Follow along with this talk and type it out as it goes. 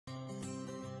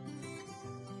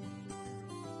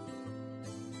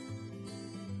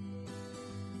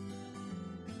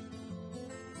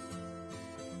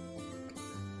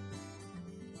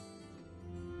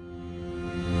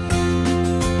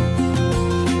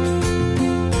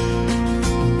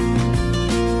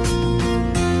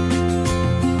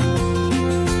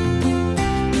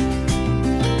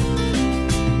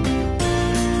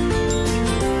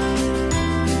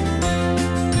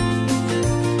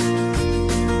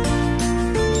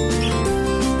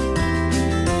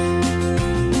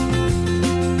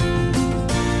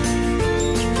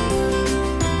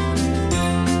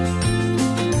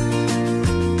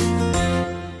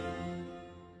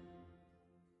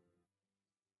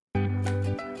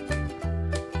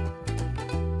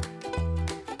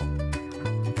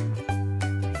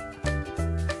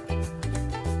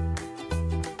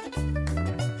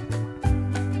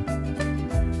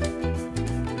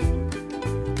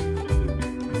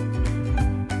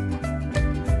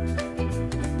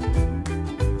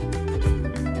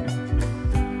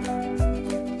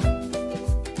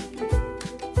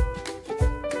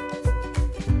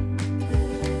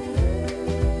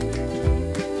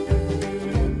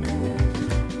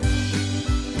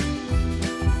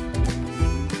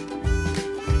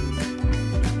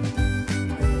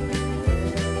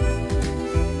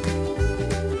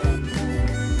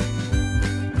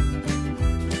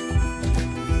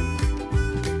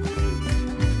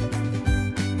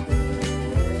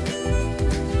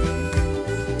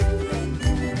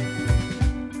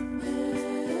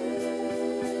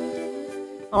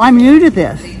Well, I'm new to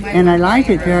this, and I like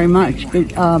it very much.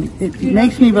 It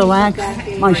makes me relax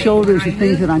my shoulders of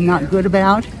things that I'm not good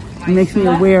about. It makes me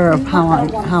aware of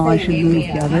how I should move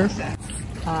better.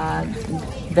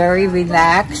 Very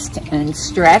relaxed and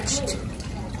stretched.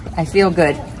 I feel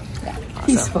good. Yeah.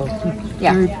 Peaceful.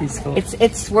 Yeah. Very peaceful.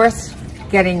 It's worth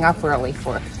getting up early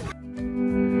for.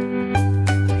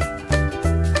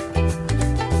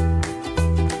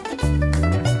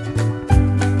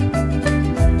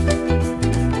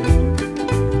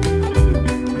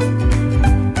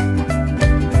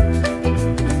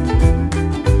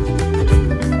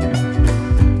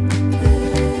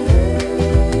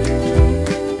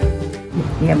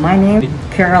 Yeah, my name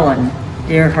is Carolyn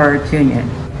Dearhart Union.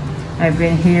 I've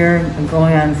been here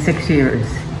going on 6 years.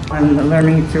 I'm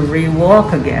learning to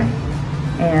re-walk again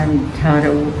and how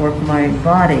to work my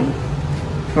body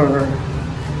for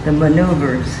the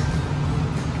maneuvers.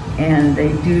 And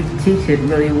they do teach it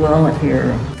really well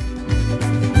here.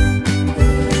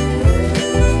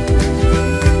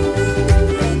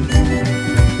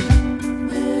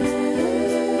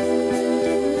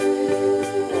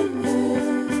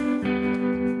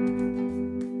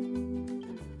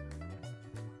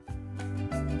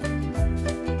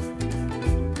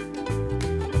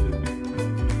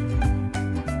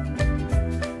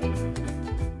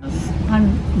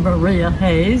 I'm Maria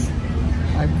Hayes.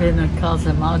 I've been at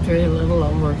Casa Madre a little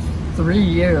over 3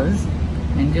 years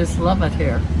and just love it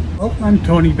here. Well, I'm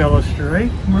Tony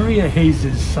Bellasteri, Maria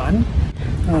Hayes' son.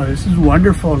 This is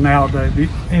wonderful now to be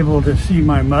able to see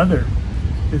my mother.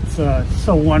 It's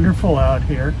so wonderful out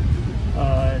here.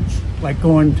 It's like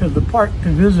going to the park to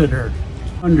visit her.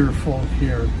 Wonderful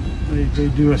here. They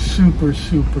do a super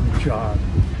job.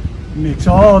 It makes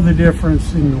all the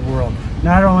difference in the world.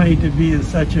 Not only to be in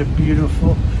such a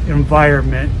beautiful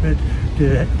environment, but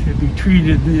to be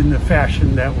treated in the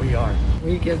fashion that we are.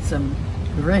 We get some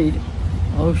great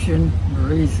ocean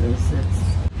breezes.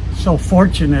 It's so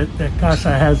fortunate that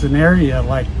Casa has an area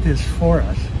like this for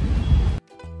us.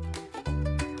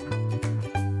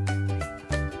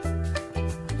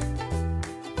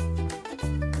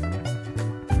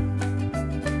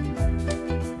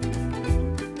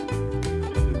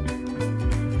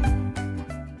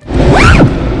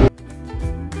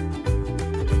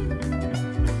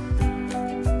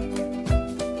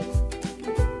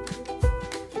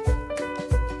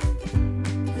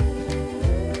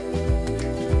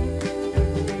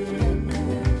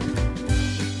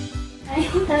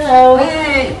 Hello.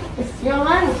 Hey! It's your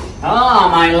lunch. Oh,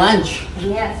 my lunch.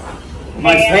 Yes.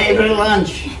 My favorite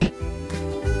lunch.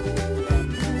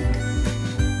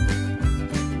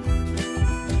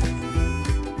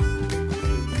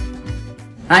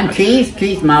 I'm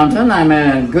Keith Mountain. I'm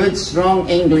a good, strong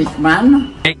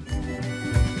Englishman.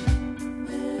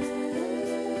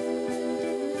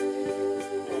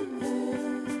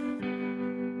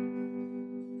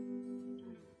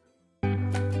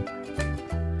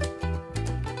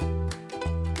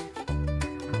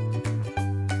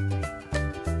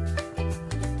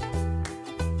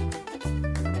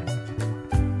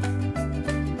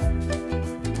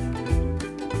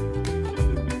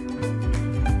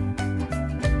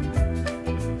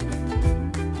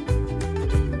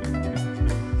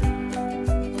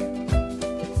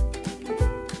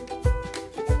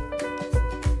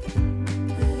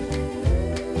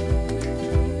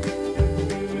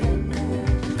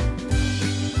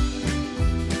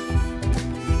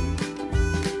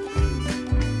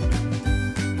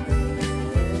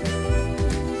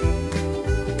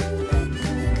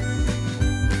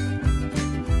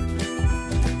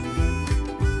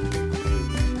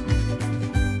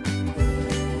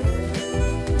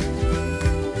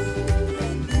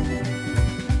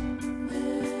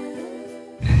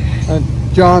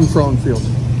 John Frohnfield.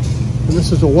 And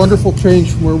this is a wonderful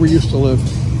change from where we used to live.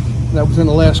 That was in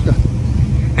Alaska.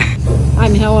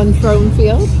 I'm Helen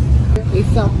Frohnfield. We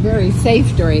felt very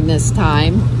safe during this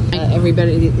time.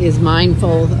 Everybody is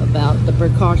mindful about the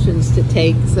precautions to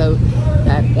take so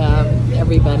that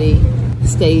everybody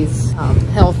stays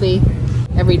healthy.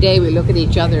 Every day we look at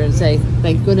each other and say,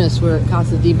 thank goodness we're at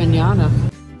Casa de Mañana.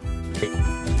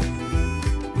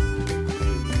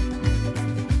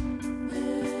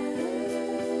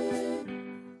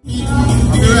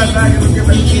 I'll be right back and we'll get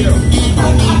back to you.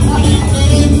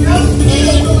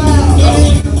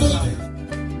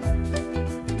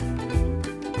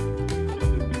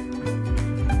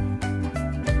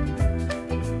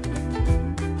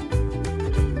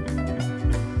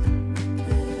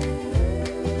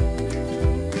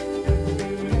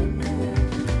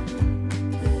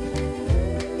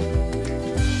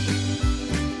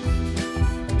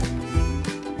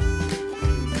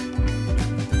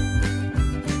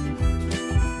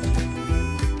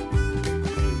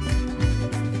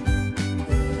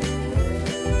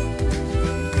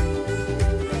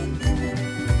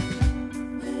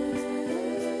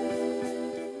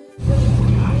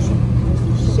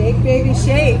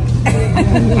 shake.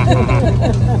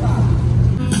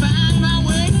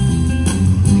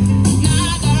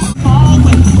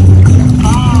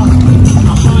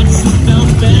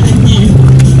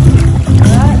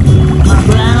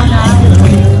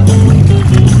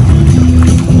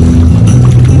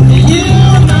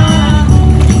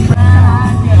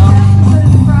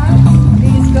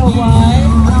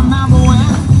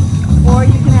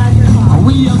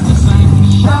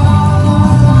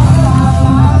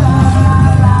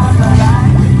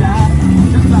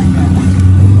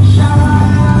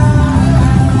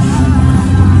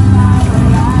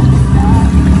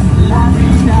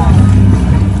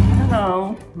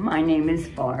 My name is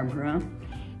Barbara,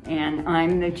 and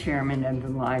I'm the chairman of the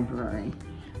library.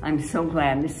 I'm so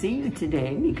glad to see you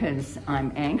today because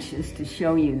I'm anxious to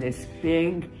show you this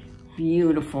big,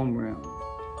 beautiful room.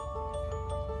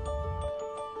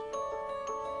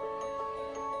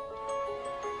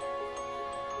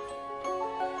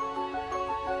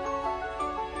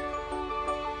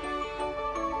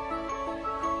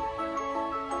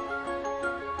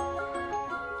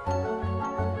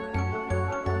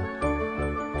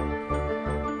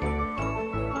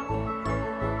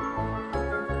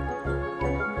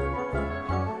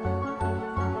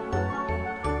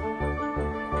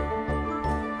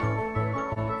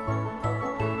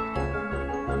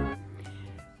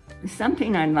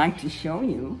 Something I'd like to show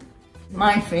you,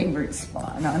 my favorite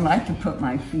spot. I like to put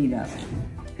my feet up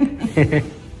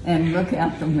and look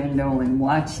out the window and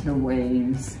watch the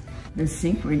waves. The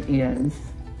secret is,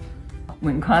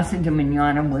 when Casa de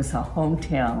Mañana was a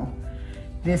hotel,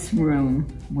 this room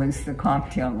was the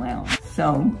cocktail lounge.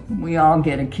 So we all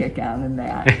get a kick out of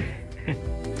that.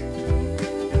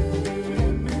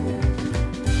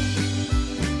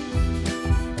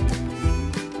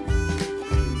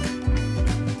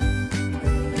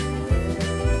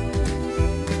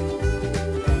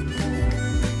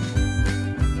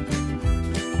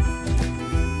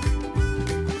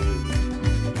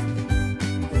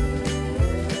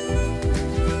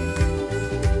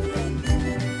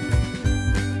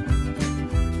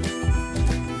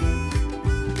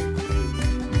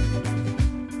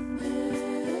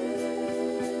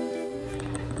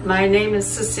 My name is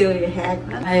Cecilia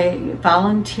Hagman. I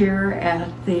volunteer at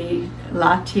the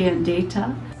La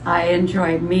Tiendita. I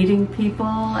enjoy meeting people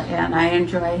and I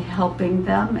enjoy helping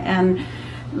them. And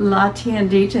La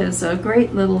Tiendita is a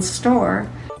great little store.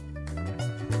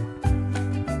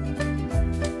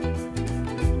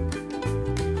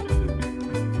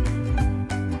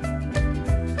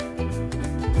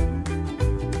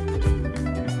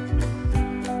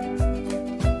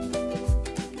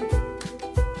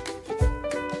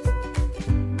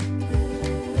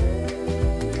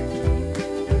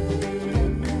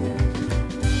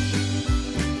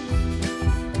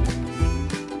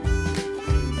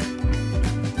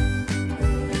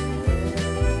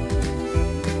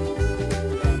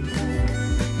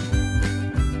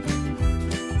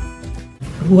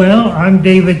 Well, I'm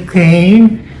David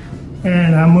Kane,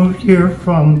 and I moved here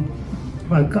from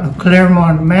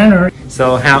Claremont Manor.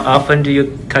 So how often do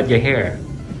you cut your hair?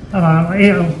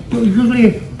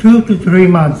 Usually 2 to 3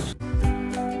 months.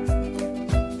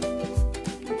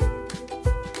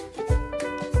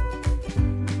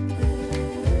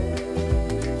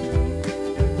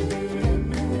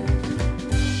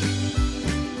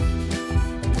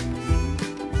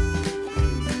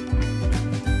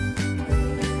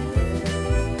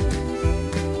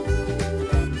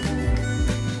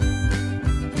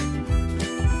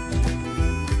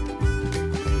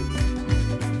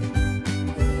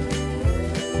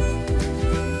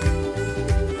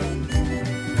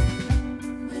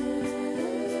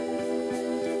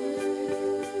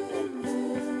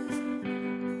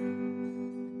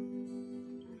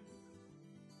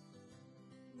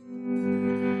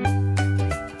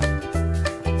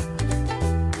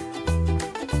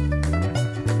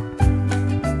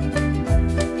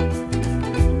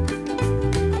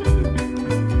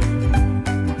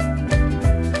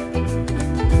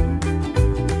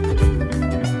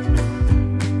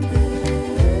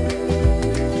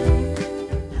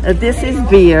 This is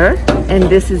beer and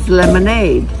this is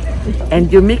lemonade,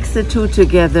 and you mix the two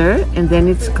together and then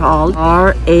it's called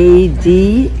R-A-D-L-E-R,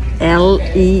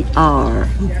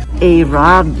 a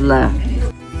radler.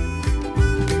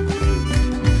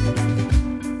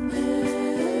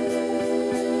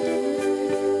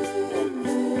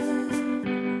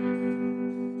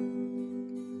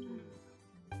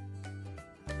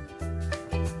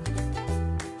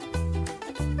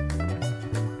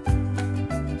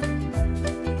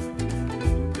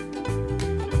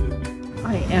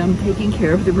 I am taking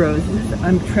care of the roses.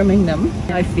 I'm trimming them.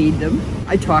 I feed them.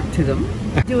 I talk to them.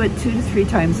 Do it 2 to 3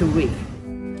 times a week.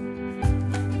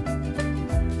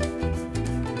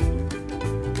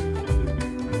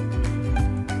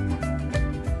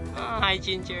 Hi,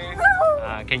 Ginger.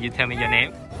 Can you tell me your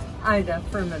name? Ida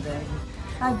Firmavig.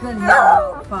 I've been here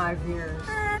about 5 years.